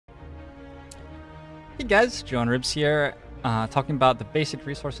Hey guys, Joe and Ribs here, talking about the basic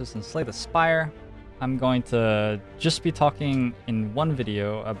resources in Slay the Spire. I'm going to just be talking in one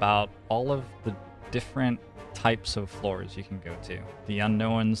video about all of the different types of floors you can go to. The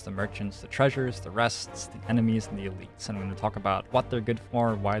unknowns, the merchants, the treasures, the rests, the enemies, and the elites. And I'm going to talk about what they're good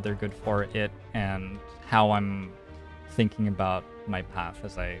for, why they're good for it, and how I'm thinking about my path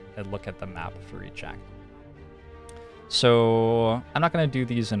as I look at the map for each act. So I'm not going to do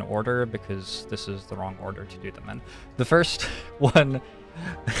these in order because this is the wrong order to do them in. The first one,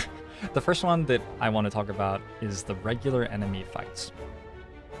 the first one that I want to talk about is the regular enemy fights.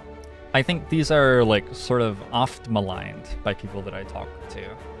 I think these are like sort of oft maligned by people that I talk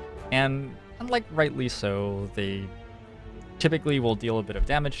to, and like rightly so. They typically will deal a bit of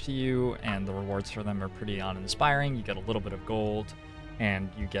damage to you, and the rewards for them are pretty uninspiring. You get a little bit of gold, and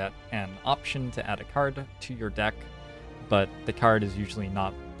you get an option to add a card to your deck. But the card is usually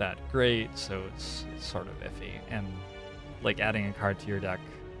not that great, so it's sort of iffy. And like adding a card to your deck,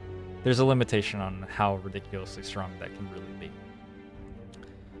 there's a limitation on how ridiculously strong that can really be.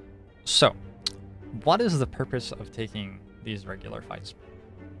 So, what is the purpose of taking these regular fights?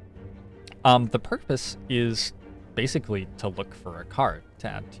 The purpose is basically to look for a card to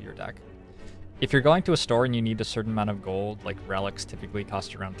add to your deck. If you're going to a store and you need a certain amount of gold, like relics typically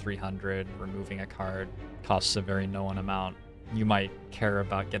cost around 300, removing a card costs a very known amount, you might care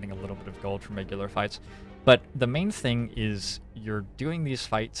about getting a little bit of gold from regular fights. But the main thing is you're doing these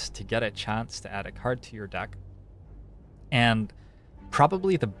fights to get a chance to add a card to your deck. And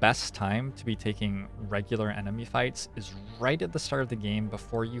probably the best time to be taking regular enemy fights is right at the start of the game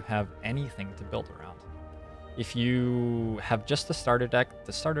before you have anything to build around. If you have just the starter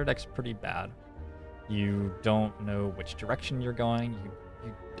deck's pretty bad. You don't know which direction you're going.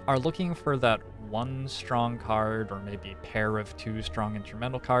 You are looking for that one strong card or maybe pair of two strong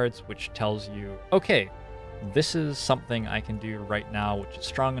instrumental cards, which tells you, okay, this is something I can do right now, which is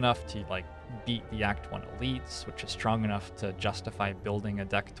strong enough to like beat the Act 1 elites, which is strong enough to justify building a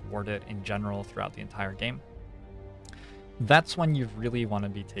deck toward it in general throughout the entire game. That's when you really want to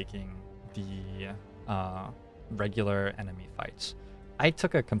be taking the regular enemy fights. I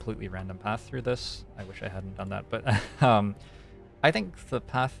took a completely random path through this. I wish I hadn't done that, but I think the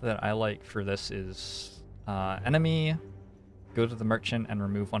path that I like for this is enemy, go to the merchant and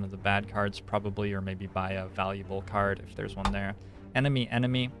remove one of the bad cards probably, or maybe buy a valuable card if there's one there. Enemy,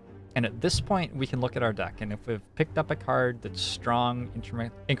 enemy. And at this point, we can look at our deck, and if we've picked up a card that's strong,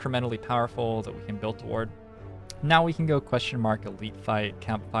 incrementally powerful, that we can build toward, now we can go question mark, elite fight,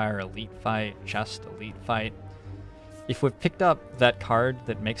 campfire, elite fight, chest, elite fight. If we've picked up that card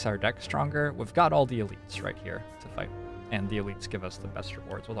that makes our deck stronger, we've got all the elites right here to fight. And the elites give us the best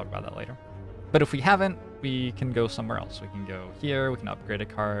rewards. We'll talk about that later. But if we haven't, we can go somewhere else. We can go here, we can upgrade a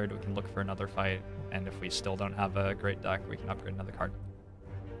card, we can look for another fight, and if we still don't have a great deck, we can upgrade another card.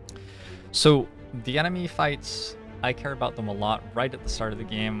 So the enemy fights, I care about them a lot right at the start of the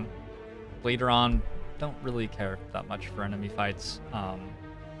game. Later on, don't really care that much for enemy fights.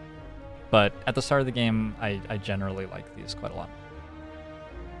 But at the start of the game, I generally like these quite a lot.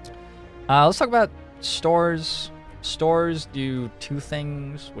 Let's talk about stores. Stores do two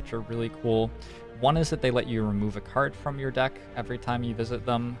things, which are really cool. One is that they let you remove a card from your deck every time you visit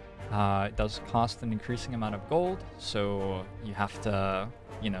them. It does cost an increasing amount of gold, so you have to,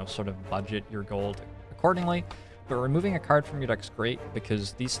 sort of budget your gold accordingly. But removing a card from your deck is great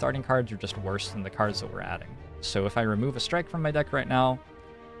because these starting cards are just worse than the cards that we're adding. So if I remove a strike from my deck right now,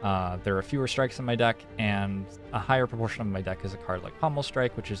 there are fewer strikes in my deck, and a higher proportion of my deck is a card like Pommel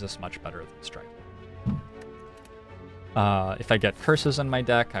Strike, which is just much better than Strike. If I get curses in my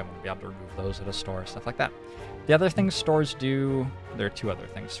deck, I won't be able to remove those at a store, stuff like that. The other things stores do, there are two other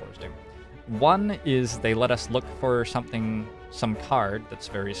things stores do. One is they let us look for some card that's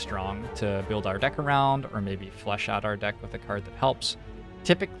very strong to build our deck around, or maybe flesh out our deck with a card that helps.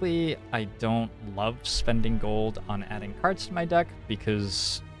 Typically, I don't love spending gold on adding cards to my deck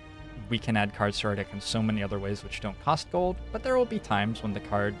because we can add cards to our deck in so many other ways which don't cost gold, but there will be times when the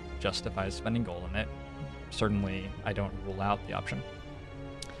card justifies spending gold on it. Certainly, I don't rule out the option.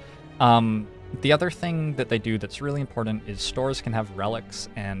 The other thing that they do that's really important is stores can have relics,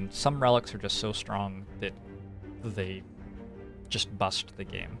 and some relics are just so strong that they just bust the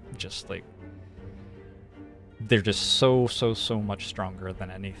game. Just like, they're just so much stronger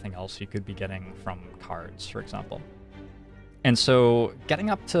than anything else you could be getting from cards, for example. And so getting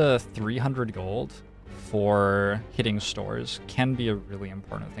up to 300 gold for hitting stores can be a really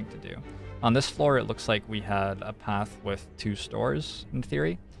important thing to do. On this floor, it looks like we had a path with two stores, in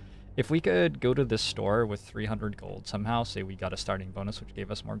theory. If we could go to this store with 300 gold somehow, say we got a starting bonus which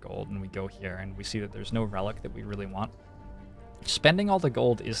gave us more gold, and we go here and we see that there's no relic that we really want, spending all the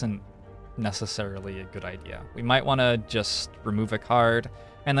gold isn't necessarily a good idea. We might want to just remove a card,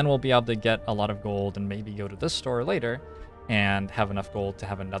 and then we'll be able to get a lot of gold and maybe go to this store later and have enough gold to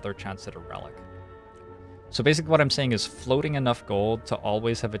have another chance at a relic. So basically what I'm saying is floating enough gold to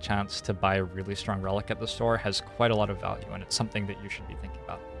always have a chance to buy a really strong relic at the store has quite a lot of value, and it's something that you should be thinking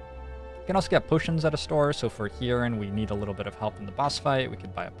about. You can also get potions at a store, so for here and we need a little bit of help in the boss fight, we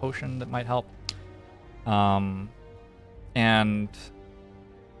could buy a potion that might help. And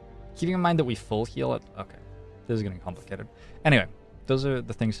keeping in mind that we full heal it. Okay, this is getting complicated. Anyway, those are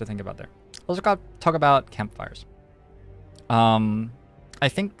the things to think about there. Let's talk about campfires. I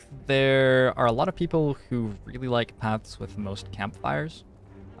think there are a lot of people who really like paths with most campfires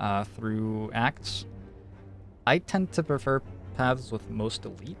through acts. I tend to prefer paths with most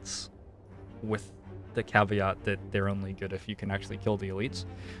elites, with the caveat that they're only good if you can actually kill the elites.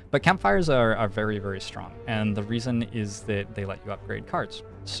 But campfires are very, very strong, and the reason is that they let you upgrade cards.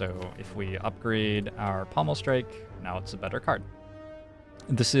 So if we upgrade our Pommel Strike, now it's a better card.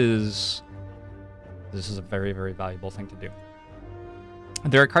 This is a very, very valuable thing to do.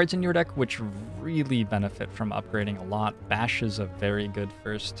 There are cards in your deck which really benefit from upgrading a lot. Bash is a very good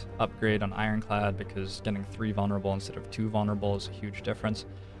first upgrade on Ironclad because getting 3 vulnerable instead of 2 vulnerable is a huge difference.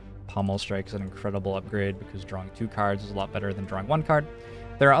 Pommel Strike is an incredible upgrade because drawing 2 cards is a lot better than drawing 1 card.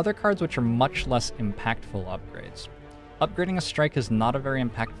 There are other cards which are much less impactful upgrades. Upgrading a strike is not a very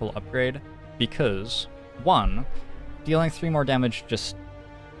impactful upgrade because, 1, dealing 3 more damage it's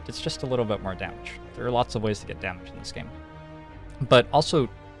just a little bit more damage. There are lots of ways to get damage in this game. But also,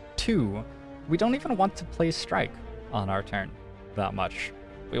 2, we don't even want to play strike on our turn that much.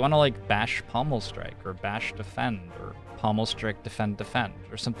 We want to like bash Pommel Strike or bash defend or Pommel Strike defend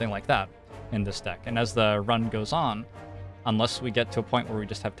or something like that in this deck. And as the run goes on, unless we get to a point where we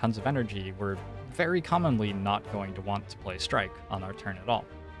just have tons of energy, we're very commonly not going to want to play strike on our turn at all.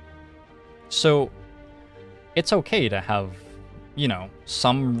 So it's okay to have, you know,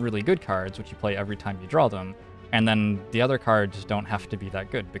 some really good cards which you play every time you draw them, and then the other cards don't have to be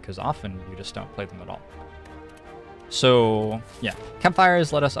that good because often you just don't play them at all. So yeah,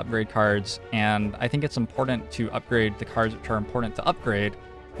 campfires let us upgrade cards, and I think it's important to upgrade the cards which are important to upgrade,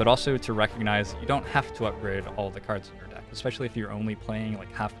 but also to recognize that you don't have to upgrade all the cards in your deck, especially if you're only playing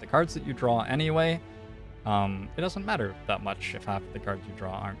like half the cards that you draw anyway. It doesn't matter that much if half the cards you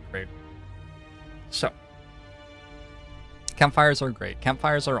draw aren't great. So campfires are great.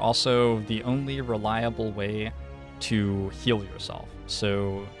 Campfires are also the only reliable way to heal yourself.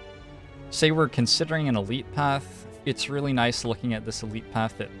 So say we're considering an elite path, it's really nice looking at this elite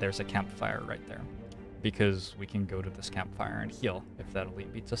path that there's a campfire right there, because we can go to this campfire and heal if that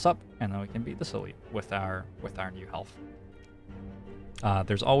elite beats us up, and then we can beat this elite with our new health.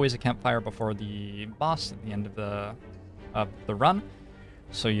 There's always a campfire before the boss at the end of the run,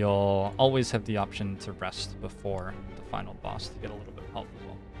 so you'll always have the option to rest before the final boss to get a little bit of health as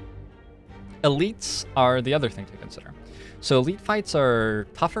well. Elites are the other thing to consider. So elite fights are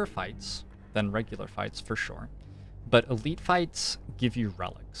tougher fights than regular fights for sure, but elite fights give you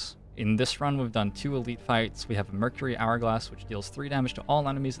relics. In this run, we've done 2 elite fights. We have a Mercury Hourglass, which deals 3 damage to all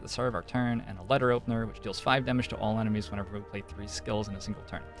enemies at the start of our turn, and a Letter Opener, which deals 5 damage to all enemies whenever we play 3 skills in a single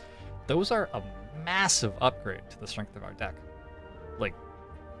turn. Those are a massive upgrade to the strength of our deck. Like,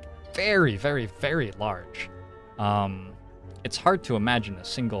 very, very, very large. It's hard to imagine a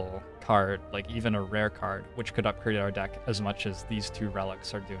single card, like even a rare card, which could upgrade our deck as much as these 2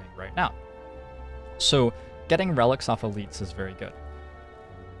 relics are doing right now. So getting relics off elites is very good.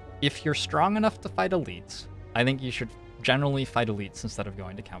 If you're strong enough to fight elites, I think you should generally fight elites instead of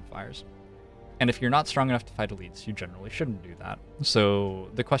going to campfires. And if you're not strong enough to fight elites, you generally shouldn't do that. So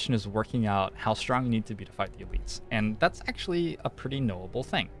the question is working out how strong you need to be to fight the elites. And that's actually a pretty knowable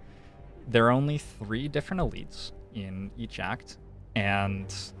thing. There are only 3 different elites in each act,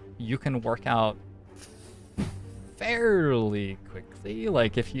 and you can work out fairly quickly.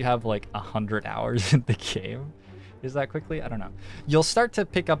 Like if you have like 100 hours in the game, is that quickly? I don't know. You'll start to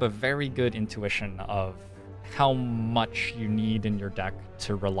pick up a very good intuition of how much you need in your deck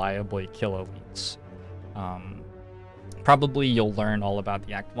to reliably kill elites. Probably you'll learn all about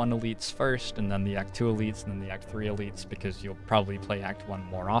the Act 1 elites first, and then the Act 2 elites, and then the Act 3 elites, because you'll probably play Act 1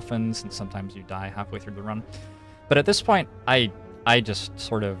 more often, since sometimes you die halfway through the run. But at this point, I just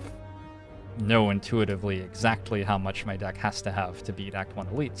sort of know intuitively exactly how much my deck has to have to beat Act 1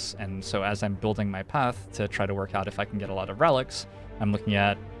 elites. And so as I'm building my path to try to work out if I can get a lot of relics, I'm looking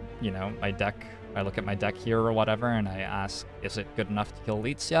at, you know, my deck I look at my deck here or whatever, and I ask, is it good enough to kill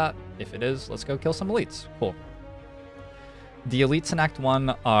elites yet? If it is, let's go kill some elites. Cool. The elites in Act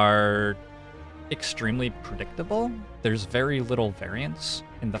 1 are extremely predictable. There's very little variance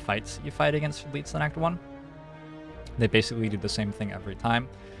in the fights you fight against elites in Act 1. They basically do the same thing every time.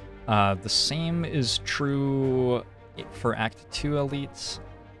 The same is true for Act 2 elites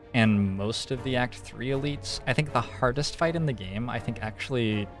and most of the Act 3 elites. I think the hardest fight in the game, I think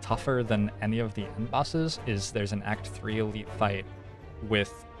actually tougher than any of the end bosses, is there's an Act 3 elite fight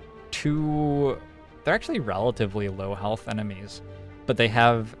with two... They're actually relatively low health enemies, but they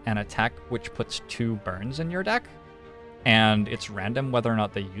have an attack which puts 2 burns in your deck, and it's random whether or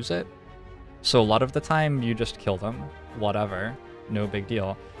not they use it. So a lot of the time you just kill them, whatever, no big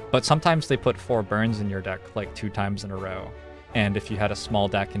deal. But sometimes they put 4 burns in your deck like 2 times in a row. And if you had a small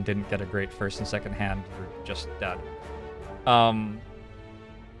deck and didn't get a great first and second hand, you're just dead.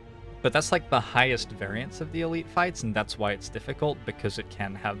 But that's like the highest variance of the elite fights, and that's why it's difficult, because it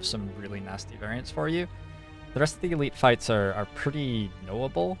can have some really nasty variants for you. The rest of the elite fights are pretty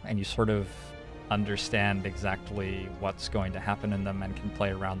knowable, and you sort of understand exactly what's going to happen in them and can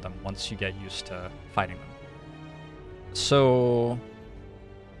play around them once you get used to fighting them. So,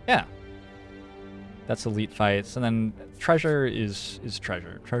 yeah. That's elite fights, and then treasure is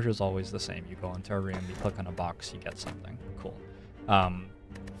treasure. Treasure is always the same. You go into a room, you click on a box, you get something. Cool.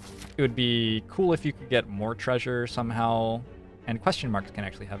 It would be cool if you could get more treasure somehow, and question marks can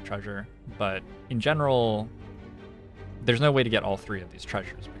actually have treasure, but in general, there's no way to get all 3 of these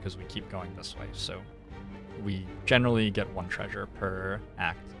treasures because we keep going this way, so we generally get 1 treasure per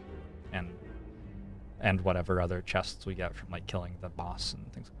act, and whatever other chests we get from like killing the boss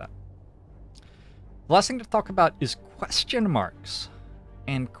and things like that. The last thing to talk about is question marks.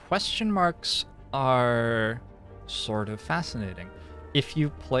 And question marks are sort of fascinating. If you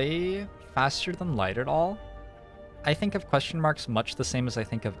play Faster Than Light at all, I think of question marks much the same as I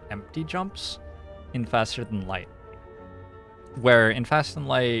think of empty jumps in Faster Than Light. Where in Fast and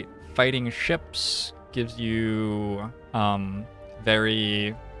Light, fighting ships gives you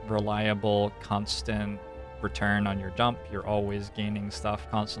very reliable, constant return on your jump. You're always gaining stuff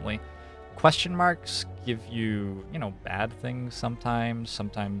constantly. Question marks give you, bad things sometimes.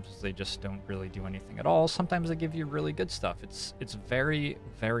 Sometimes they just don't really do anything at all. Sometimes they give you really good stuff. It's very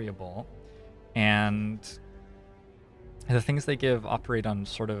variable. And the things they give operate on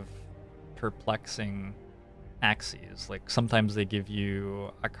sort of perplexing axes. Like sometimes they give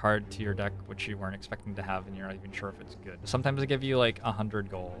you a card to your deck which you weren't expecting to have and you're not even sure if it's good. Sometimes they give you like 100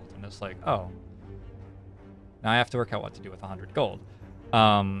 gold and it's like, oh, now I have to work out what to do with 100 gold.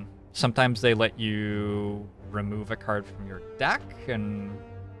 Sometimes they let you remove a card from your deck, and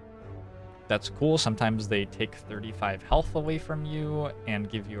that's cool. Sometimes they take 35 health away from you and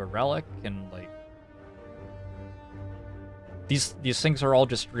give you a relic, and like these things are all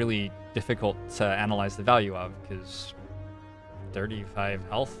just really difficult to analyze the value of, because 35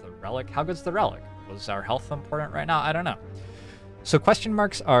 health, a relic, how good's the relic? Was our health important right now? I don't know. So question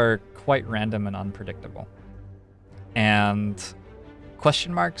marks are quite random and unpredictable. And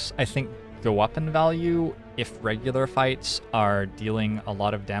question marks, I think, go up in value if regular fights are dealing a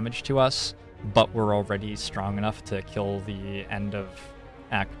lot of damage to us, but we're already strong enough to kill the end of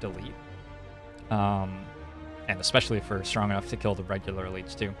Act Elite. And especially if we're strong enough to kill the regular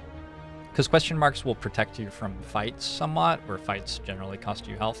elites too. Because question marks will protect you from fights somewhat, where fights generally cost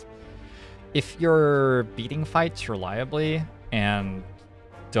you health. If you're beating fights reliably and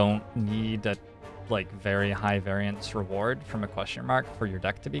don't need a very high variance reward from a question mark for your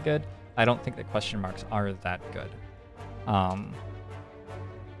deck to be good, I don't think that question marks are that good.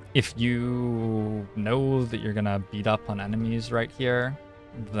 If you know that you're gonna beat up on enemies right here,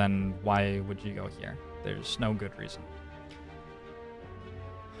 then why would you go here? There's no good reason.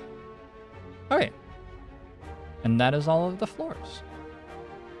 Okay. And that is all of the floors.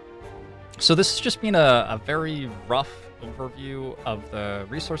 So this has just been a very rough overview of the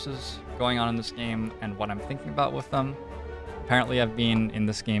resources going on in this game and what I'm thinking about with them. Apparently I've been in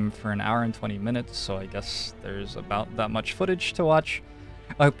this game for an hour and 20 minutes, so I guess there's about that much footage to watch.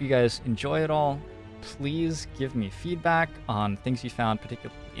 I hope you guys enjoy it all. Please give me feedback on things you found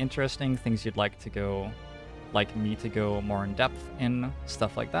particularly interesting, things you'd like me to go more in depth in,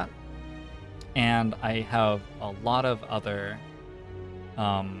 stuff like that. And I have a lot of other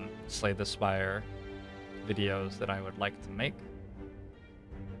Slay the Spire videos that I would like to make.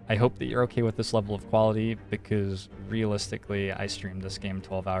 I hope that you're okay with this level of quality, because realistically I stream this game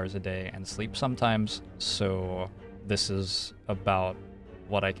 12 hours a day and sleep sometimes, so this is about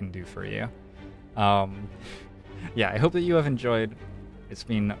what I can do for you. Yeah, I hope that you have enjoyed, It's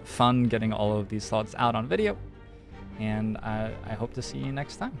been fun getting all of these thoughts out on video, and I hope to see you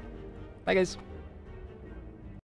next time. Bye, guys.